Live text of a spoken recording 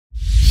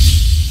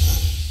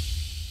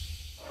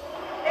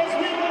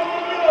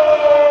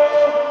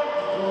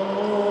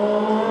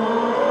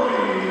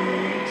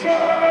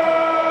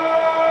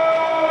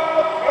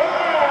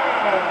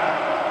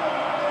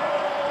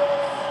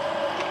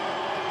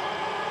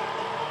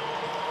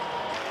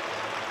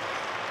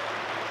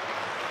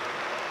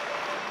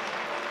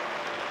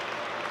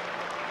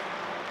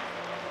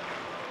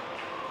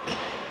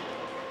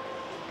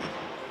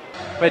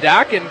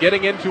Padakin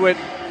getting into it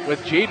with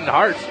Jaden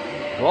Hart.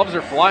 Gloves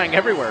are flying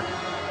everywhere.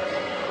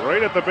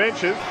 Right at the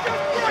benches.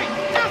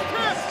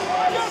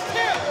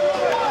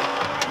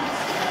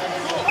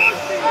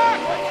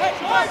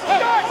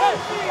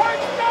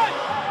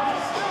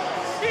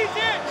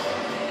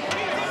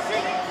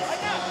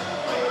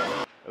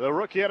 The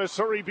rookie out of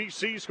Surrey,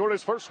 BC, scored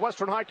his first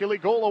Western Hockey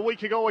League goal a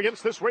week ago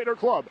against this Raider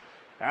club.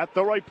 At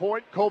the right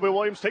point, Colby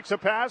Williams takes a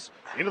pass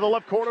into the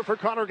left corner for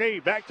Connor Gay.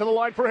 Back to the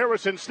line for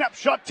Harrison. Snap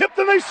shot, tipped,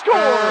 and they score!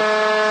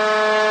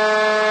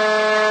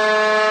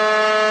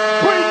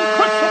 Braden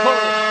Christoffer!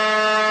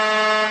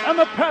 And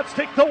the Pats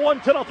take the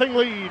 1-0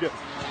 lead.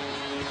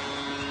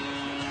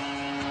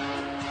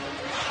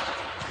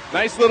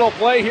 Nice little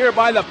play here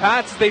by the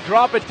Pats. They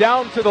drop it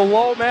down to the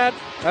low man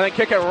and then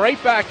kick it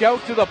right back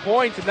out to the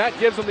point, and that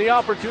gives them the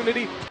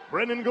opportunity.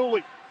 Brendan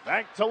Gooley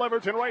back to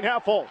Leverton, right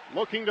half full.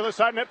 Looking to the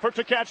side net for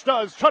Tkach,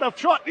 does. Try to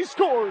shot, he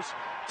scores.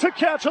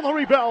 Tkach on the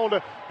rebound,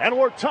 and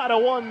we're tied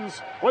at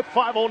ones with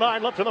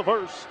 5:09 left in the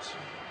first.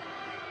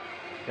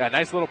 Yeah,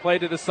 nice little play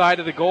to the side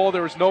of the goal.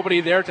 There was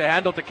nobody there to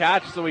handle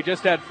Tkach, so we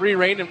just had free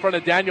reign in front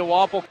of Daniel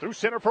Wappel. Through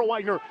center for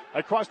Wagner,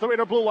 across the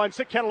Raider blue line,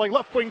 stick handling,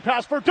 left wing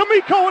pass for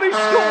D'Amico, and he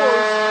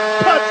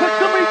scores! Patrick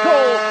D'Amico,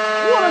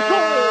 what a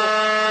goal!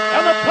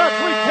 And the Pats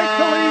retake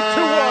the lead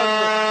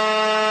 2-1.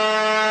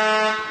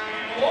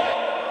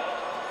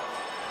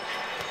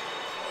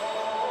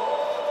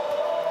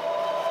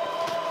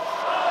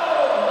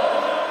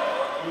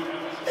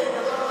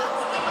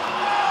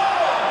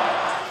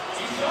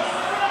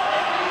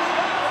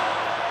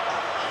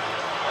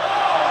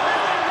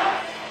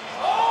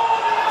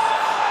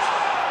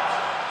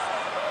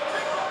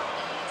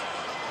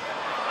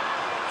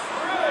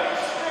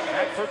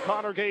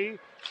 Connor Gay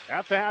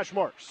at the hash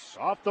marks.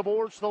 Off the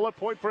boards to the left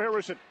point for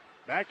Harrison.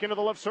 Back into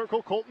the left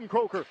circle, Colton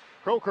Croker.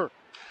 Croker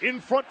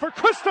in front for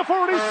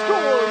Christoffer, and he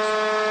scores!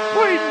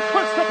 Braden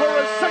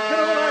Christoffer is second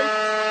of the night,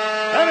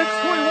 and it's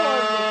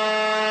 3-1.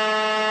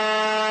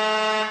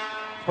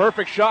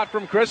 Perfect shot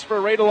from Christopher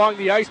right along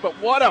the ice, but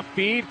what a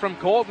feed from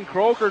Colton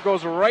Croker.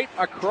 Goes right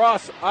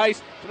across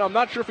ice. And I'm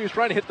not sure if he was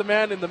trying to hit the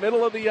man in the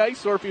middle of the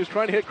ice or if he was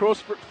trying to hit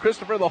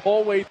Christopher the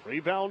whole way.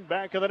 Rebound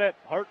back of the net.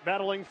 Hart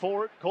battling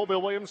for it. Colby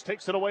Williams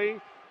takes it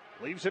away.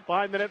 Leaves it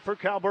behind the net for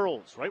Cal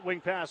Burrows. Right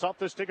wing pass off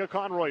the stick of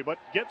Conroy, but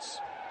gets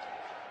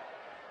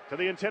to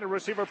the intended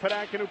receiver,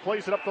 Padakin, who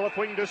plays it up the left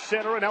wing to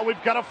center. And now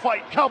we've got a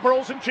fight. Cal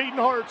Burrows and Jaden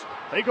Hart.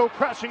 They go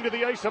crashing to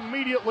the ice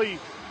immediately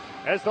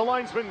as the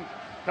linesman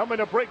coming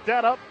to break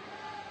that up.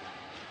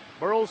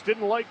 Burrows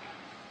didn't like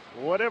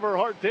whatever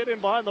Hart did,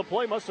 and behind the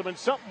play must have been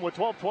something with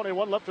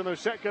 12:21 left in the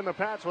second. The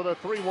Pats with a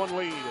 3-1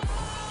 lead.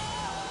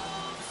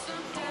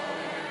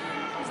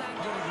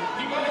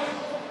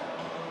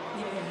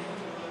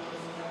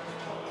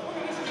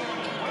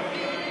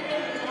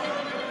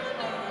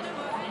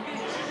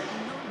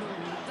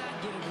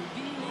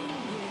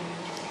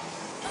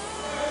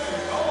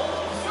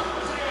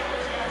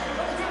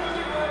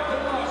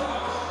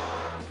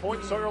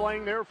 Point Sawyer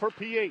laying there for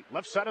P8.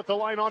 Left side at the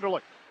line,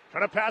 Anderlich.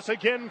 Trying to pass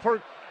again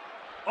for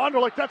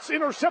Anderlich. That's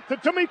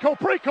intercepted. D'Amico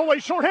breakaway,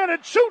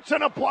 shorthanded, shoots,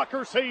 and a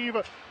blocker save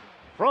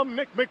from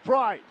Nick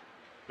McBride.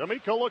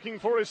 D'Amico looking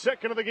for his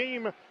second of the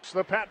game. It's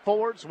the Pat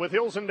forwards with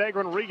Hills and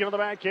Dagger and Regan on the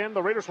back end.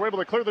 The Raiders were able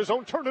to clear the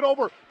zone, turned it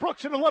over.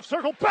 Brooks in the left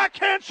circle,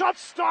 backhand shot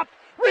stopped.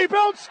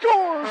 Rebound,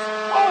 scores!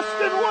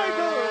 Austin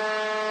Wagner,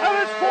 and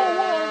it's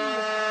 4-1.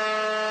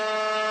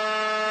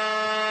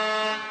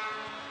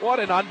 What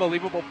an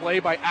unbelievable play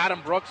by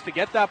Adam Brooks to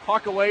get that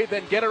puck away,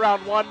 then get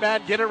around one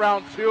man, get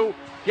around two,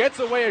 gets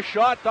away a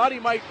shot, thought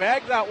he might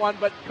bag that one,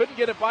 but couldn't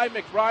get it by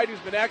McBride, who's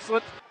been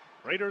excellent.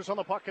 Raiders on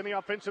the puck in the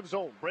offensive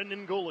zone.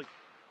 Brendan Gooley,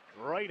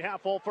 right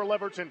half wall for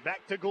Leverton,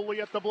 back to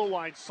Gooley at the blue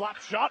line, slap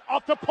shot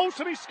off the post,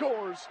 and he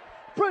scores.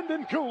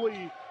 Brendan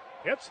Gooley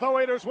hits the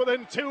Raiders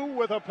within two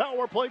with a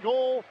power play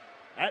goal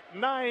at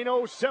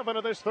 9:07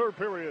 of this third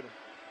period.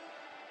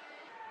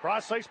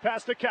 Cross ice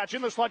pass to Tkach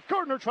in the slot.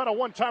 Gardner tried a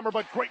one-timer,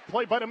 but great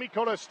play by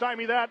D'Amico to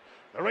stymie that.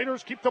 The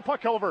Raiders keep the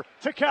puck over.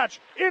 Tkach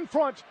in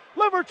front.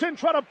 Leverton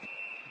tried to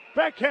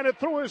backhand it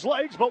through his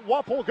legs, but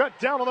Wappel got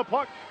down on the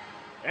puck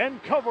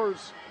and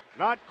covers.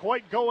 Not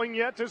quite going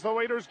yet as the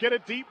Raiders get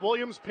it deep.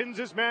 Williams pins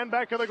his man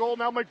back of the goal.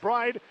 Now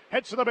McBride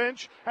heads to the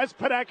bench as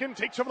Padakin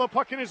takes over the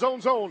puck in his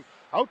own zone.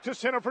 Out to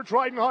center for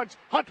Dryden Hunt.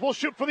 Hunt will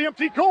shoot for the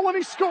empty goal, and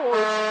he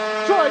scores.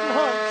 Dryden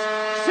Hunt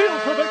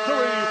seals the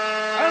victory,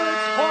 and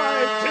it's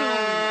 5-2.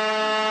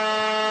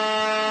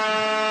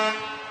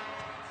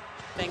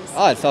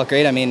 Oh, it felt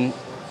great. I mean,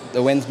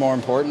 the win's more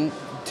important.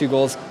 2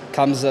 goals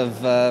comes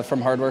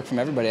from hard work from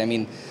everybody. I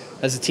mean,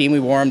 as a team, we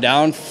wore them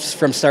down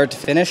from start to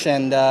finish,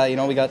 and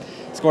we got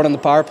scored on the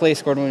power play,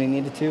 scored when we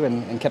needed to,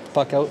 and kept the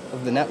puck out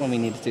of the net when we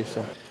needed to.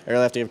 So I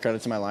really have to give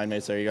credit to my line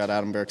mates there. You got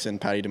Adam Burks and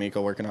Patty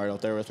D'Amico working hard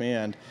out there with me,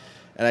 and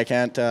I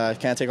can't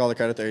take all the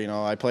credit there. You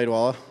know, I played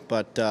well,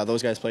 but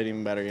those guys played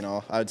even better. You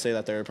know, I would say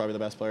that they're probably the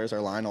best players.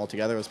 Our line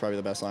altogether was probably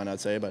the best line, I'd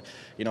say. But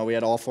you know, we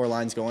had all 4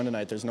 lines going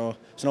tonight. There's no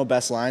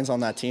best lines on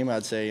that team.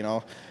 I'd say, you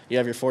know, you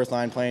have your 4th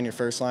line playing your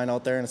 1st line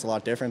out there, and it's a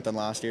lot different than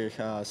last year.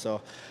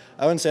 So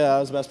I wouldn't say that I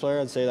was the best player.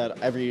 I'd say that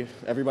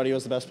everybody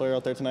was the best player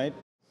out there tonight.